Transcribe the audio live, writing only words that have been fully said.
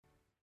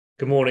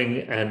Good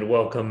morning and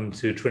welcome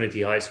to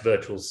Trinity Heights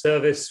Virtual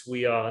Service.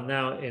 We are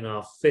now in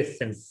our fifth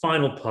and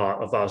final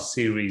part of our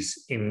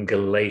series in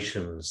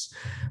Galatians,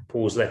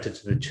 Paul's letter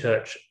to the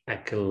church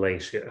at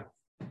Galatia.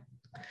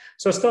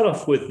 So I'll start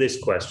off with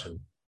this question.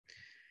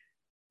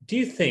 Do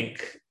you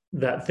think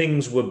that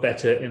things were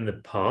better in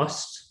the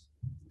past?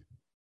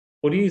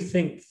 Or do you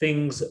think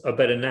things are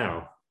better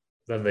now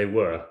than they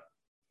were?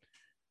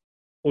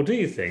 Or do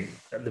you think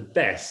that the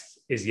best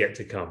is yet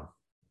to come?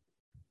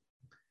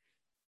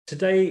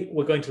 Today,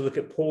 we're going to look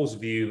at Paul's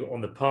view on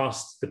the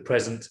past, the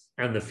present,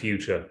 and the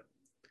future.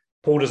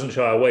 Paul doesn't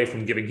shy away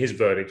from giving his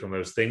verdict on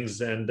those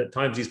things, and at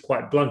times he's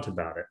quite blunt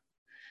about it.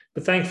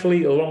 But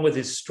thankfully, along with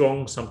his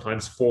strong,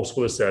 sometimes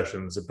forceful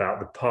assertions about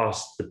the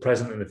past, the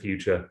present, and the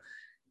future,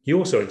 he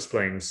also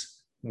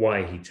explains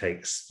why he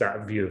takes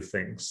that view of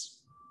things.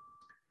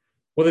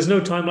 Well, there's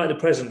no time like the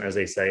present, as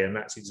they say, and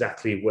that's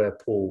exactly where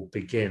Paul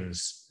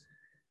begins.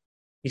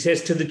 He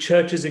says, to the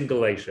churches in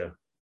Galatia,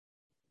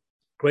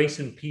 grace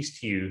and peace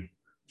to you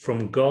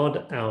from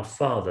God our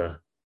Father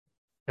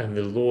and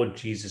the Lord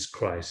Jesus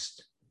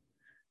Christ,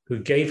 who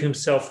gave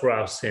himself for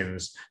our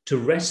sins to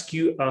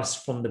rescue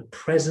us from the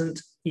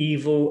present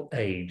evil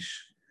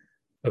age,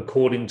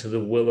 according to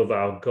the will of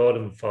our God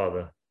and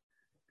Father,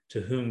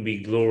 to whom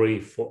be glory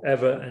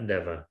forever and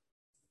ever.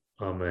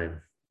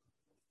 Amen.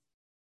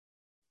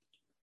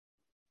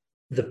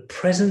 The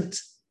present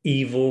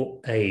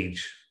evil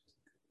age.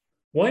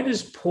 Why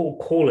does Paul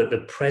call it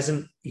the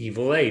present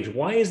evil age?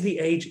 Why is the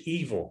age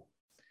evil?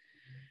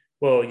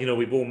 Well,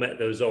 we've all met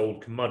those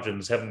old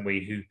curmudgeons, haven't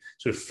we, who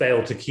sort of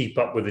fail to keep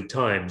up with the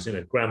times.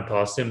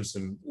 Grandpa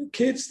Simpson,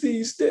 kids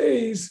these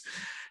days.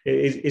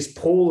 Is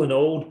Paul an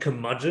old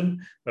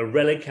curmudgeon, a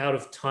relic out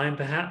of time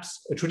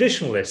perhaps? A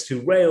traditionalist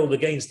who railed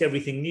against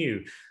everything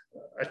new?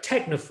 A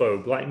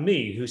technophobe like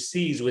me who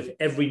sees with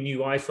every new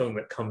iPhone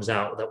that comes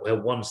out that we're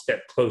one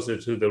step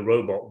closer to the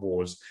robot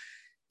wars?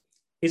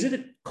 Is it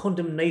a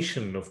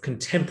condemnation of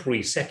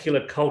contemporary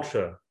secular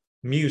culture,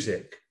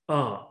 music,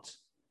 art?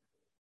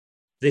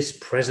 This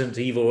present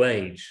evil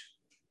age?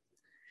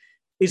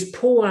 Is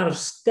Paul out of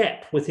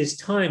step with his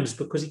times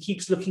because he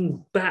keeps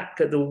looking back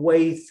at the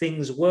way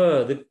things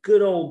were, the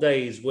good old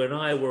days when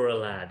I were a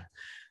lad?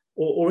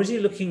 Or is he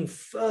looking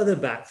further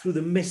back through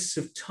the mists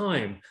of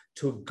time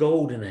to a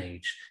golden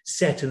age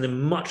set in the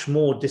much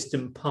more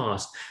distant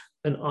past,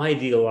 an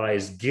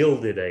idealized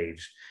gilded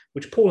age,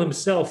 which Paul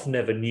himself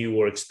never knew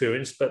or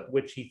experienced, but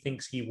which he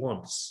thinks he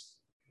wants?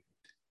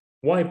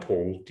 Why,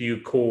 Paul, do you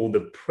call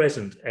the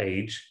present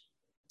age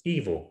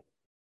evil?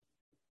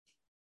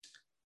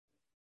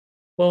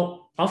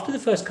 Well, after the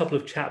first couple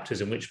of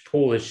chapters in which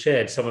Paul has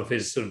shared some of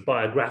his sort of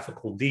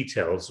biographical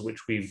details,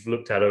 which we've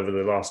looked at over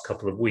the last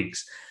couple of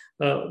weeks,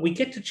 we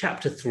get to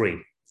chapter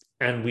 3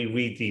 and we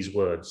read these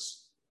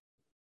words.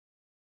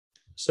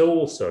 So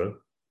also,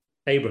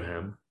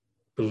 Abraham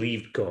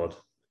believed God,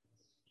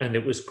 and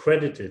it was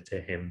credited to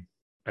him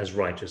as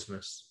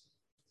righteousness.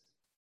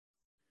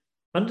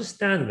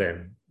 Understand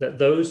then that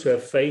those who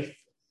have faith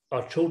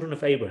are children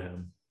of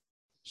Abraham.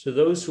 So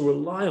those who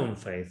rely on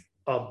faith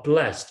are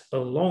blessed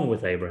along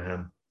with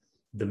Abraham,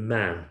 the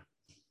man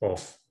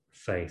of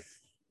faith.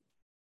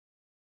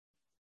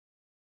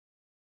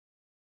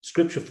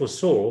 Scripture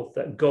foresaw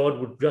that God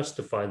would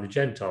justify the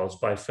Gentiles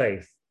by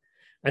faith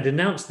and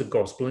announce the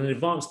gospel in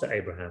advance to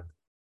Abraham.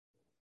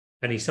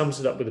 And he sums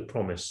it up with a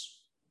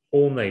promise: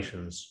 all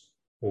nations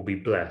will be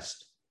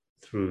blessed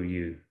through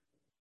you.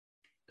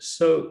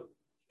 So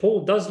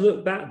Paul does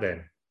look back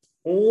then,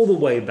 all the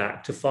way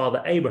back to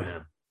Father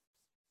Abraham.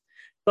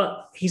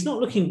 But he's not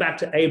looking back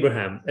to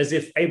Abraham as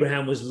if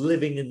Abraham was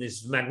living in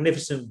this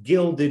magnificent,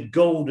 gilded,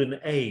 golden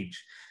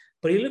age.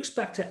 But he looks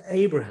back to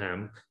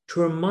Abraham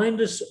to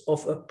remind us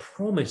of a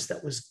promise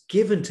that was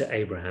given to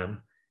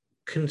Abraham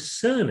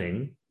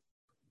concerning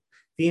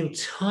the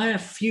entire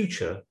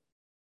future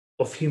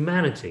of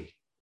humanity.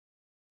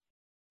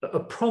 A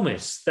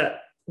promise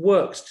that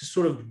works to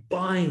sort of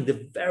bind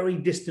the very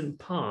distant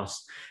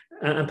past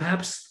and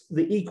perhaps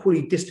the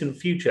equally distant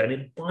future, and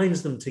it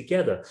binds them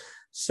together.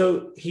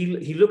 So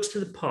he looks to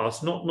the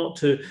past, not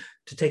to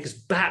take us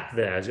back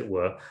there, as it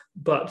were,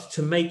 but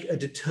to make a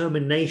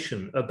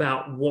determination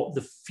about what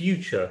the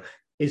future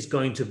is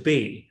going to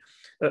be.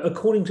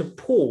 According to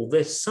Paul,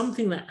 there's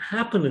something that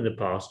happened in the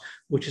past,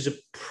 which is a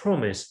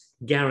promise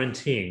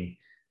guaranteeing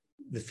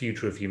the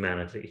future of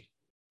humanity.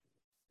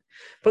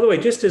 By the way,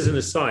 just as an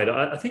aside,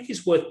 I think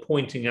it's worth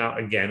pointing out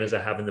again, as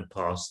I have in the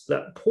past,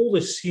 that Paul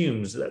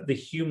assumes that the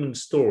human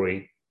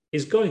story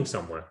is going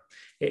somewhere.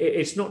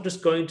 It's not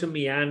just going to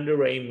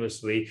meander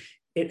aimlessly.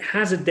 It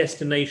has a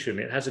destination,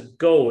 it has a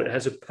goal, it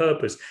has a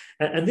purpose.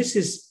 And this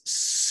is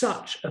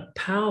such a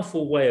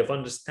powerful way of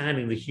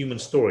understanding the human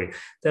story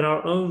that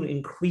our own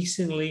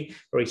increasingly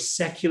very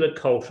secular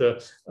culture,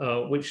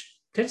 which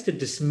tends to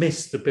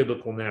dismiss the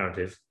biblical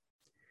narrative,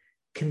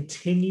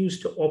 continues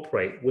to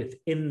operate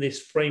within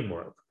this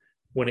framework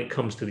when it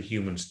comes to the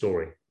human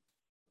story.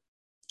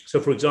 So,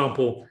 for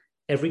example,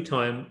 every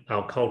time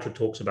our culture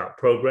talks about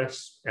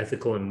progress,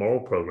 ethical and moral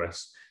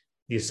progress,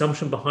 the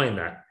assumption behind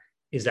that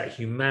is that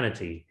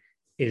humanity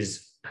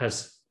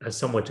has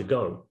somewhere to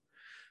go.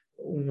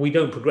 We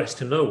don't progress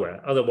to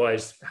nowhere.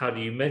 Otherwise, how do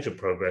you measure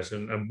progress?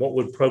 And what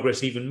would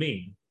progress even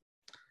mean?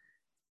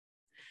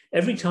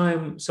 Every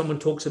time someone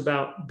talks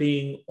about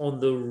being on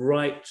the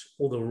right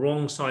or the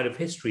wrong side of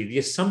history, the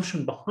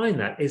assumption behind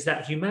that is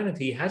that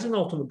humanity has an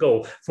ultimate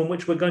goal from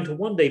which we're going to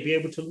one day be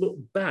able to look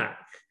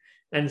back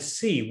and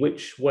see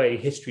which way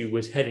history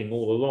was heading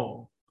all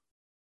along.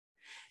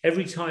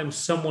 Every time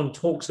someone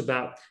talks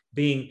about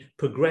being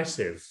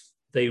progressive,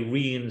 they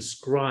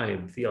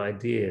reinscribe the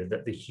idea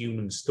that the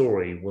human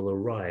story will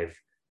arrive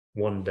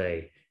one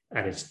day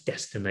at its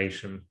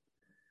destination.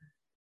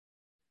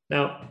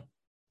 Now,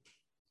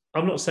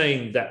 I'm not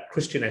saying that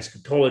Christian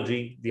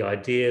eschatology, the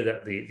idea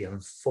that the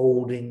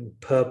unfolding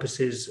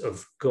purposes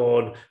of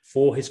God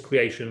for his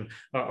creation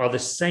are the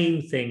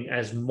same thing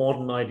as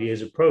modern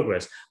ideas of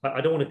progress.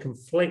 I don't want to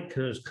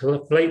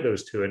conflate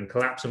those two and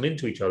collapse them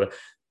into each other,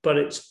 but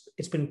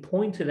it's been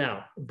pointed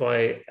out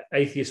by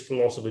atheist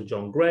philosopher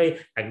John Gray,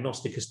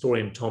 agnostic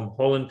historian Tom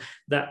Holland,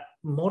 that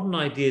modern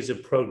ideas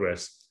of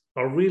progress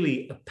are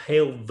really a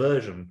pale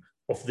version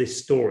of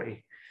this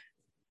story.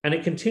 And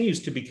it continues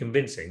to be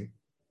convincing.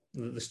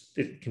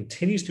 It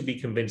continues to be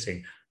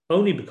convincing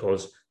only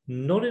because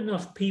not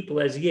enough people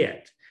as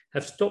yet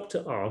have stopped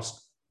to ask,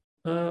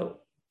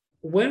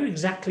 where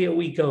exactly are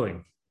we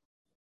going?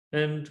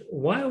 And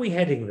why are we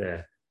heading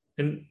there?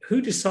 And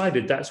who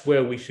decided that's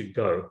where we should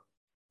go?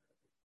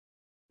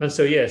 And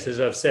so, yes,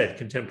 as I've said,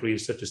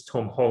 contemporaries such as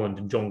Tom Holland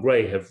and John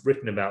Gray have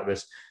written about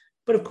this.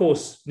 But of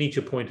course, Nietzsche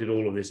pointed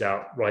all of this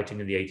out writing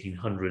in the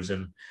 1800s,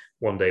 and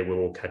one day we'll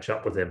all catch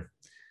up with him.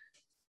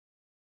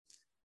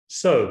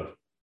 So,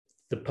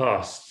 the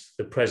past,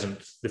 the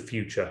present, the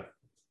future.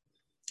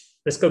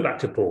 Let's go back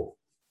to Paul.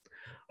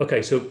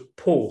 Okay, so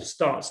Paul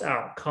starts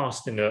out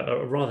casting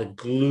a rather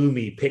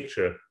gloomy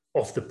picture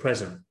of the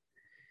present.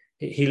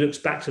 He looks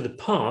back to the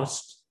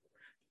past,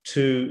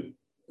 to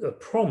a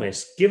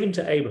promise given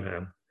to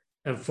Abraham,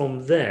 and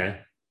from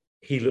there,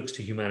 he looks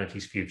to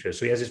humanity's future.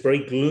 So he has this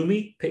very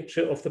gloomy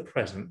picture of the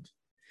present,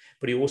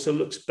 but he also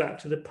looks back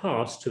to the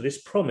past, to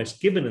this promise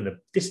given in the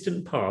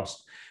distant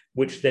past,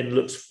 which then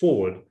looks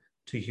forward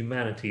to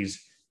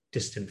humanity's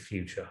distant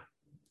future.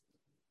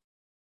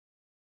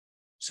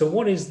 So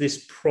what is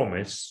this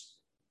promise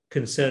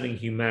concerning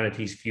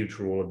humanity's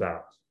future all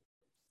about?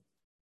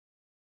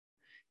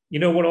 You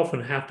know, what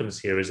often happens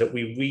here is that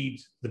we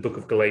read the book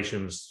of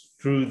Galatians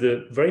through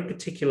the very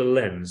particular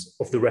lens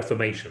of the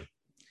Reformation.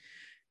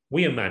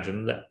 We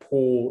imagine that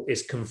Paul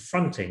is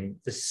confronting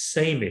the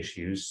same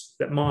issues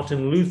that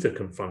Martin Luther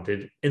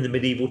confronted in the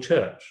medieval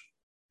church.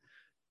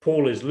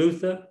 Paul is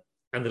Luther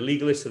and the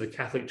legalists of the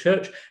Catholic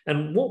Church.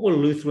 And what were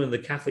Luther and the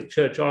Catholic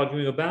Church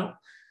arguing about?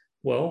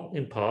 Well,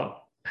 in part,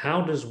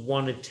 how does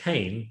one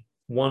attain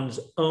one's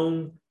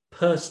own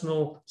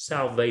personal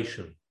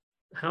salvation?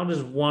 How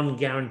does one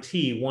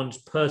guarantee one's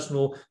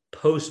personal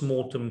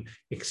post-mortem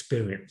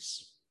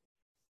experience?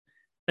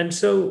 And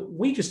so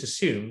we just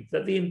assume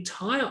that the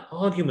entire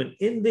argument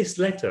in this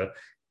letter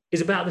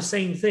is about the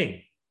same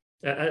thing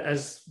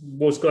as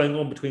was going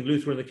on between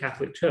Luther and the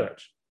Catholic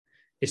Church.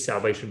 Is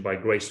salvation by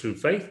grace through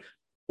faith,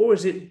 or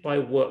is it by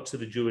works of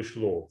the Jewish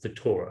law, the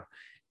Torah?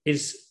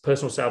 Is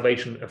personal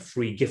salvation a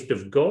free gift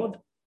of God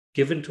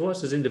given to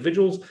us as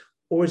individuals,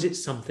 or is it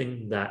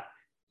something that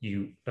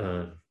you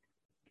earn?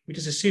 We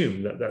just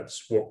assume that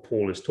that's what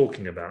Paul is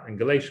talking about in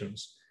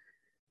Galatians.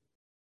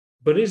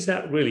 But is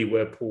that really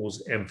where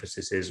Paul's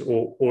emphasis is,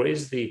 or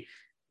is the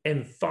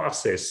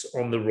emphasis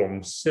on the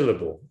wrong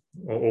syllable,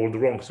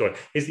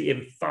 is the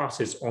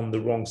emphasis on the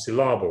wrong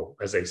syllable,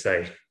 as they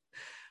say?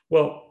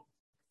 Well,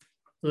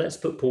 let's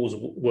put Paul's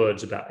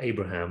words about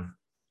Abraham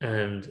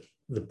and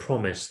the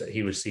promise that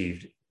he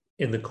received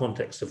in the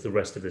context of the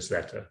rest of this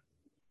letter.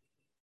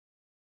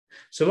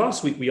 So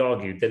last week we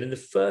argued that in the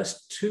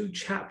first 2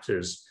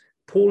 chapters,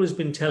 Paul has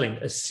been telling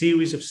a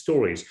series of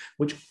stories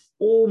which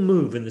all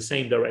move in the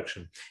same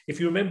direction. If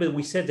you remember,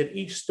 we said that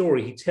each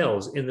story he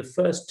tells in the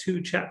first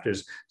 2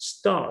 chapters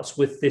starts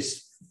with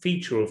this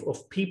feature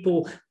of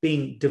people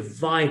being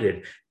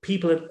divided,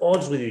 people at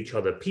odds with each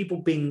other, people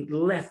being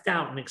left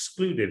out and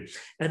excluded.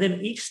 And then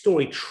each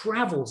story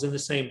travels in the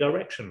same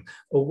direction,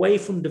 away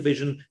from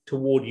division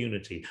toward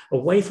unity,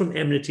 away from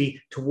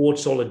enmity toward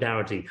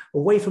solidarity,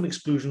 away from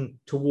exclusion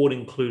toward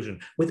inclusion.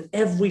 With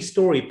every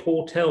story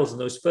Paul tells in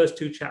those first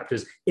 2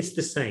 chapters, it's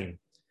the same.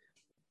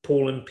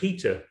 Paul and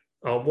Peter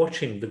are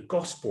watching the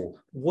gospel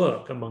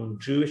work among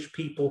Jewish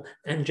people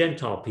and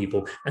Gentile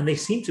people, and they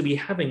seem to be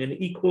having an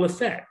equal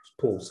effect,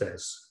 Paul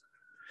says.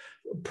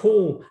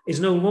 Paul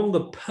is no longer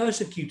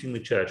persecuting the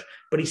church,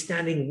 but he's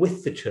standing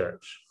with the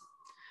church.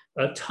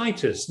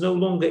 Titus, no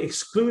longer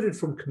excluded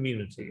from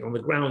community on the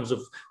grounds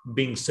of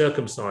being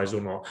circumcised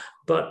or not,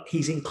 but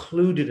he's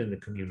included in the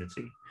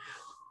community.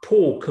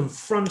 Paul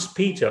confronts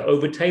Peter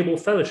over table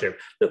fellowship.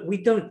 Look, we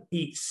don't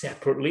eat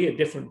separately at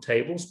different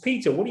tables.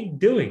 Peter, what are you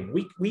doing?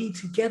 We eat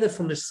together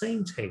from the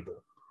same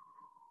table.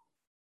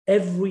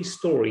 Every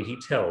story he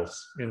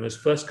tells in those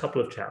first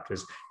couple of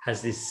chapters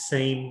has this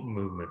same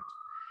movement.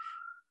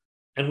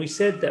 And we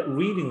said that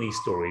reading these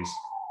stories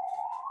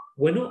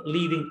we're not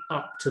leading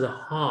up to the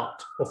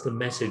heart of the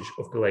message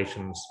of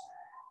Galatians,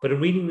 but in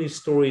reading these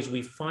stories,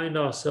 we find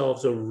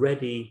ourselves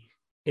already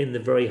in the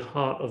very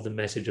heart of the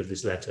message of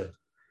this letter.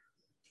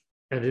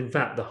 And in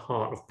fact, the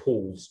heart of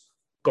Paul's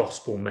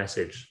gospel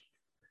message.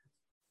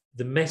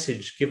 The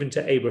message given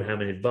to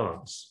Abraham in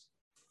advance.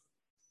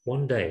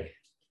 One day,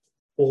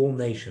 all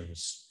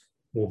nations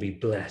will be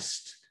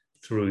blessed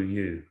through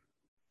you.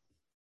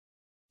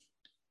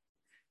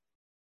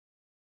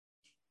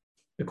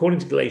 According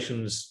to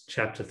Galatians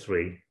chapter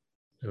 3,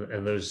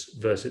 and those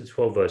verses,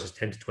 12 verses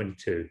 10 to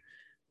 22,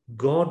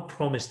 God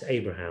promised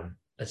Abraham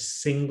a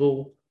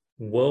single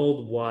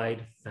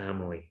worldwide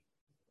family.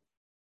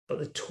 But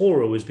the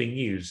Torah was being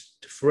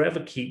used to forever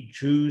keep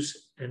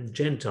Jews and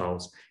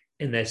Gentiles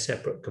in their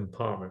separate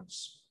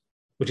compartments,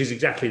 which is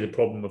exactly the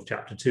problem of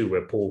chapter 2,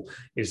 where Paul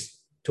is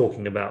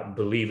talking about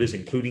believers,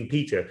 including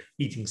Peter,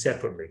 eating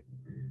separately,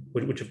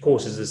 which of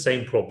course is the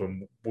same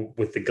problem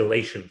with the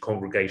Galatian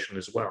congregation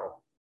as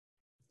well.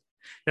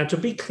 Now, to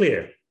be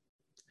clear,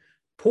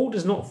 Paul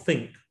does not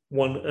think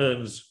one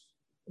earns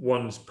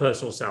one's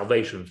personal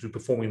salvation through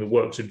performing the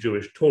works of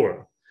Jewish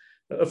Torah.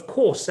 Of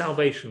course,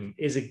 salvation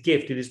is a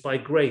gift. It is by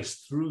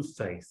grace through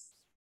faith.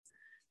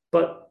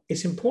 But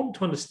it's important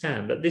to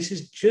understand that this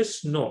is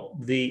just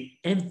not the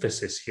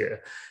emphasis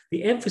here.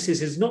 The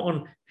emphasis is not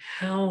on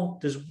how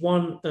does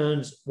one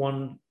earn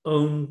one's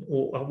own,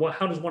 or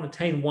how does one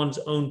attain one's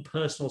own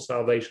personal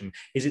salvation?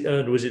 Is it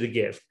earned or is it a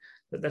gift?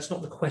 That's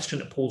not the question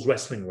that Paul's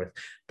wrestling with.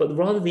 But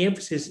rather the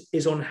emphasis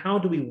is on how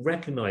do we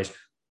recognize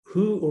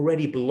who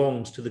already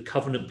belongs to the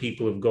covenant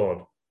people of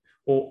God,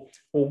 or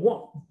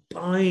what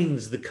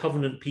binds the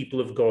covenant people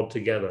of God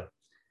together.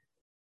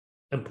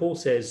 And Paul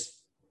says,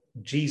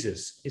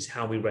 Jesus is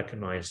how we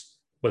recognize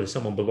whether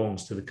someone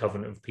belongs to the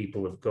covenant of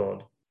people of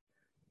God.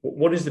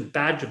 What is the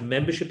badge of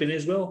membership in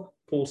Israel?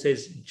 Paul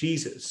says,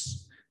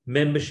 Jesus.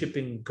 Membership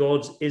in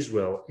God's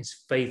Israel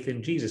is faith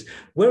in Jesus.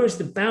 Where is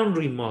the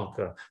boundary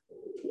marker?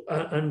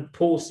 And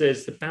Paul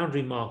says the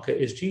boundary marker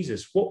is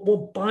Jesus.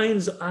 What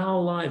binds our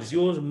lives,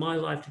 yours and my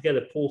life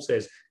together? Paul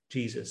says,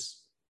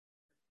 Jesus.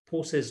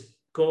 Paul says,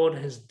 God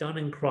has done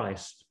in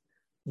Christ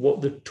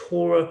what the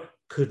Torah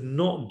could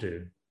not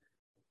do,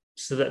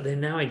 so that there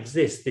now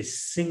exists this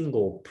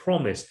single,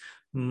 promised,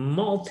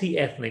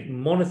 multi-ethnic,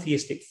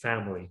 monotheistic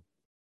family,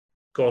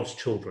 God's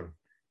children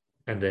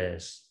and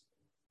heirs.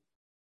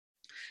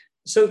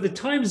 So the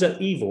times are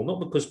evil, not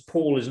because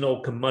Paul is an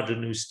old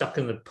curmudgeon who's stuck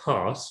in the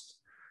past,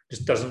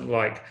 just doesn't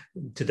like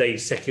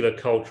today's secular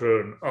culture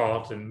and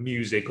art and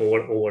music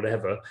or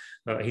whatever.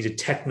 He's a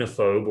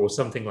technophobe or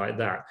something like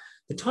that.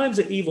 The times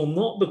are evil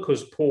not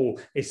because Paul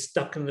is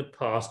stuck in the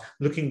past,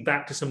 looking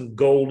back to some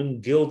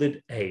golden,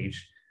 gilded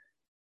age,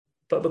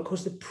 but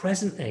because the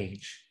present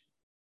age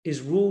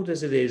is ruled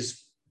as it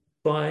is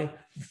by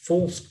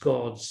false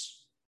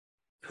gods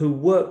who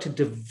work to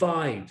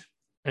divide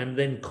and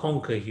then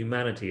conquer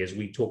humanity, as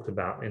we talked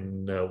about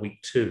in week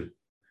 2.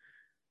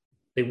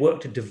 They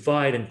work to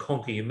divide and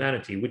conquer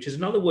humanity, which is,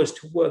 in other words,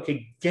 to work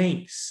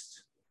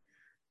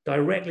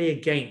directly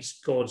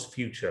against God's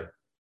future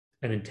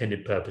and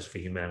intended purpose for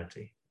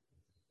humanity.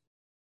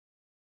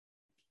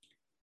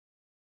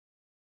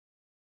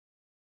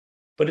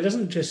 But it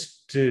doesn't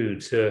just do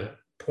to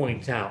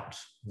point out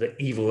the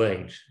evil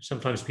age.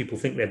 Sometimes people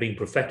think they're being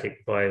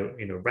prophetic by,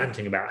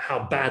 ranting about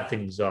how bad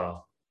things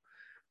are,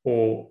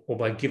 or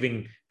by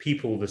giving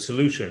people the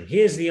solution.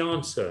 Here's the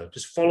answer.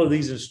 Just follow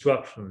these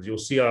instructions. You'll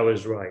see I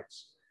was right.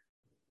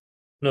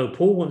 No,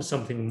 Paul wants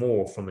something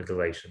more from the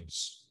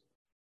Galatians.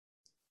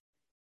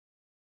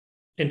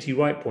 N.T.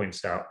 Wright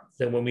points out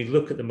that when we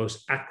look at the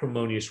most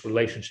acrimonious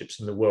relationships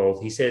in the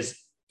world, he says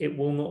it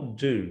will not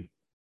do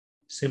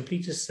simply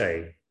to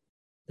say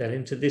that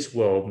into this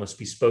world must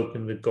be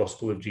spoken the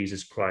gospel of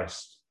Jesus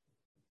Christ,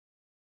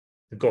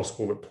 the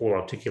gospel that Paul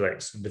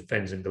articulates and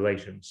defends in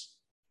Galatians.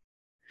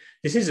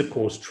 This is, of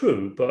course,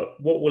 true,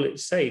 but what will it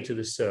say to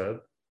the Serb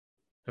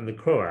and the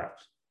Croat,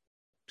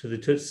 to the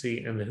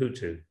Tutsi and the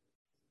Hutu,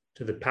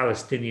 to the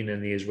Palestinian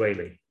and the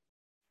Israeli?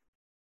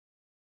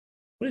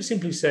 Will it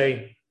simply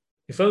say,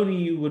 if only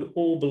you would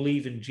all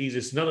believe in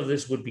Jesus, none of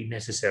this would be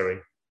necessary?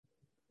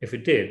 If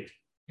it did,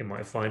 it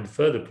might find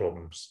further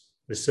problems.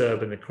 The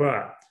Serb and the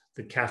Croat,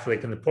 the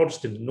Catholic and the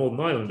Protestant in Northern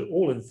Ireland,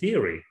 all in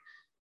theory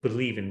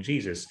believe in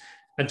Jesus.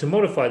 And to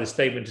modify the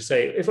statement to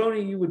say, if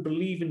only you would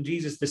believe in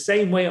Jesus the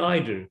same way I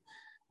do,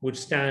 would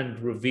stand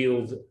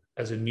revealed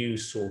as a new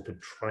sort of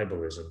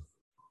tribalism.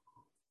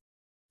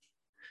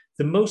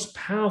 The most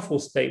powerful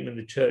statement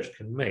the church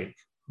can make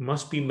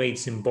must be made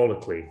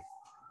symbolically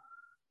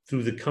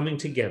through the coming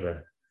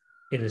together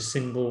in a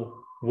single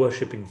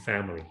worshipping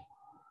family,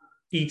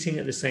 eating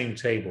at the same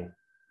table,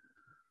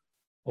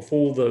 of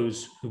all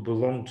those who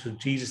belong to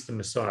Jesus the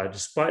Messiah,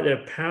 despite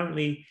their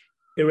apparently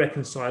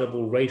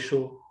irreconcilable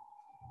racial,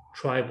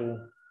 tribal,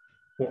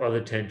 or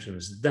other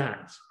tensions.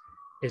 That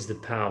is the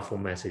powerful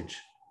message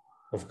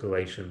of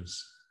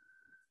Galatians.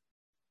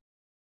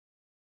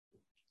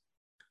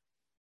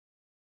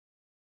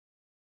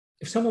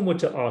 If someone were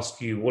to ask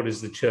you, what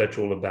is the church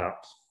all about?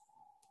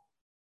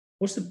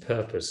 What's the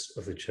purpose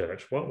of the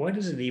church? Why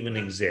does it even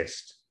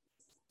exist?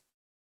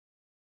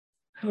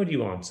 How would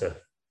you answer?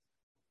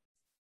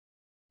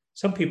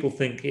 Some people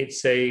think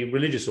it's a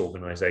religious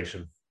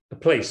organization, a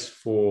place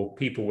for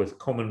people with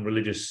common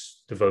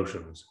religious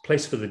devotions, a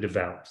place for the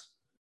devout.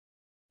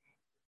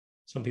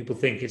 Some people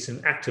think it's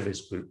an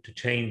activist group to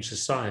change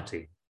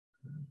society.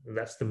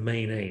 That's the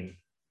main aim.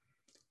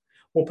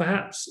 Or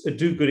perhaps a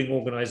do-gooding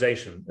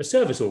organization, a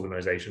service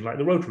organization like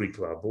the Rotary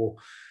Club, or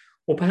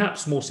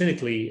perhaps more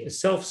cynically, a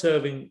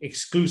self-serving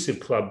exclusive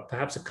club,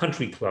 perhaps a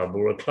country club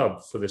or a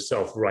club for the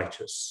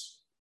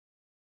self-righteous.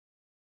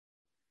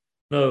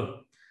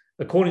 No,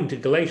 according to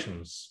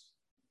Galatians,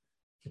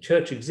 the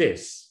church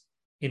exists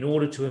in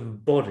order to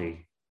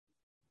embody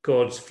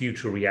God's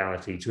future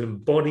reality, to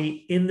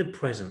embody in the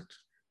present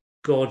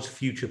God's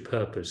future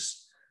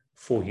purpose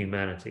for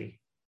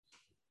humanity.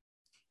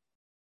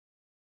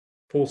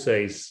 Paul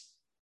says,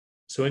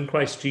 so in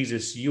Christ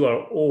Jesus, you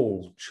are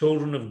all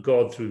children of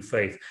God through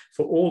faith.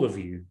 For all of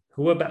you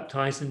who are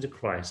baptized into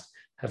Christ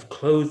have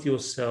clothed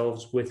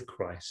yourselves with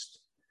Christ.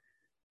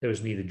 There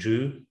is neither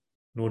Jew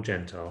nor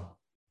Gentile,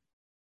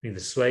 neither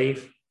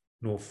slave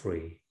nor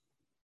free,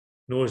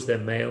 nor is there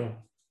male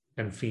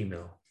and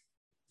female.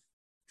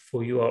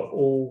 For you are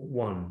all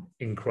one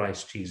in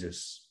Christ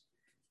Jesus.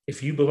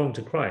 If you belong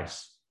to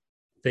Christ,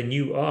 then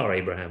you are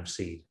Abraham's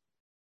seed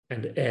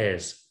and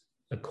heirs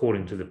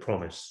according to the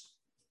promise.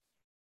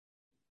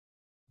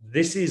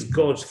 This is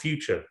God's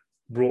future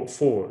brought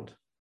forward.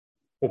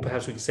 Or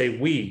perhaps we could say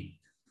we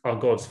are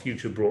God's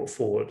future brought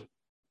forward.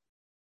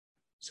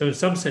 So in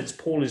some sense,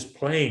 Paul is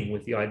playing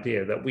with the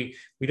idea that we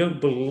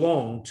don't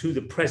belong to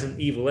the present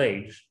evil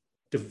age,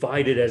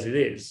 divided as it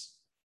is.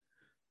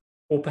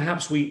 Or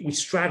perhaps we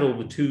straddle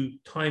the two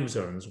time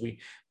zones.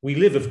 We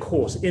live, of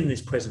course, in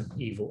this present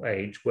evil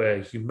age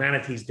where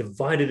humanity is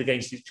divided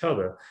against each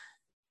other,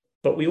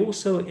 but we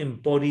also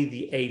embody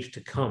the age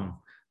to come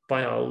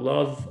by our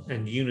love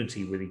and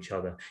unity with each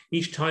other.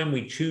 Each time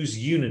we choose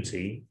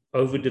unity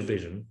over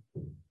division,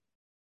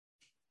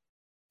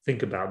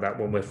 think about that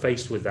when we're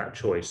faced with that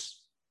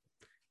choice.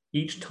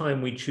 Each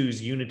time we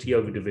choose unity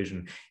over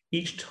division,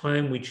 each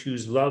time we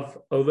choose love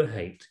over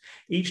hate,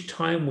 each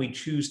time we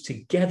choose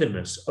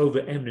togetherness over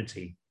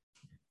enmity,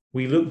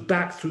 we look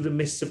back through the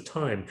mists of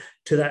time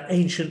to that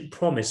ancient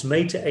promise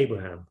made to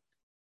Abraham,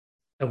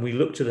 and we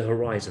look to the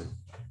horizon,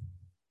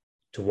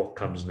 to what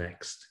comes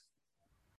next.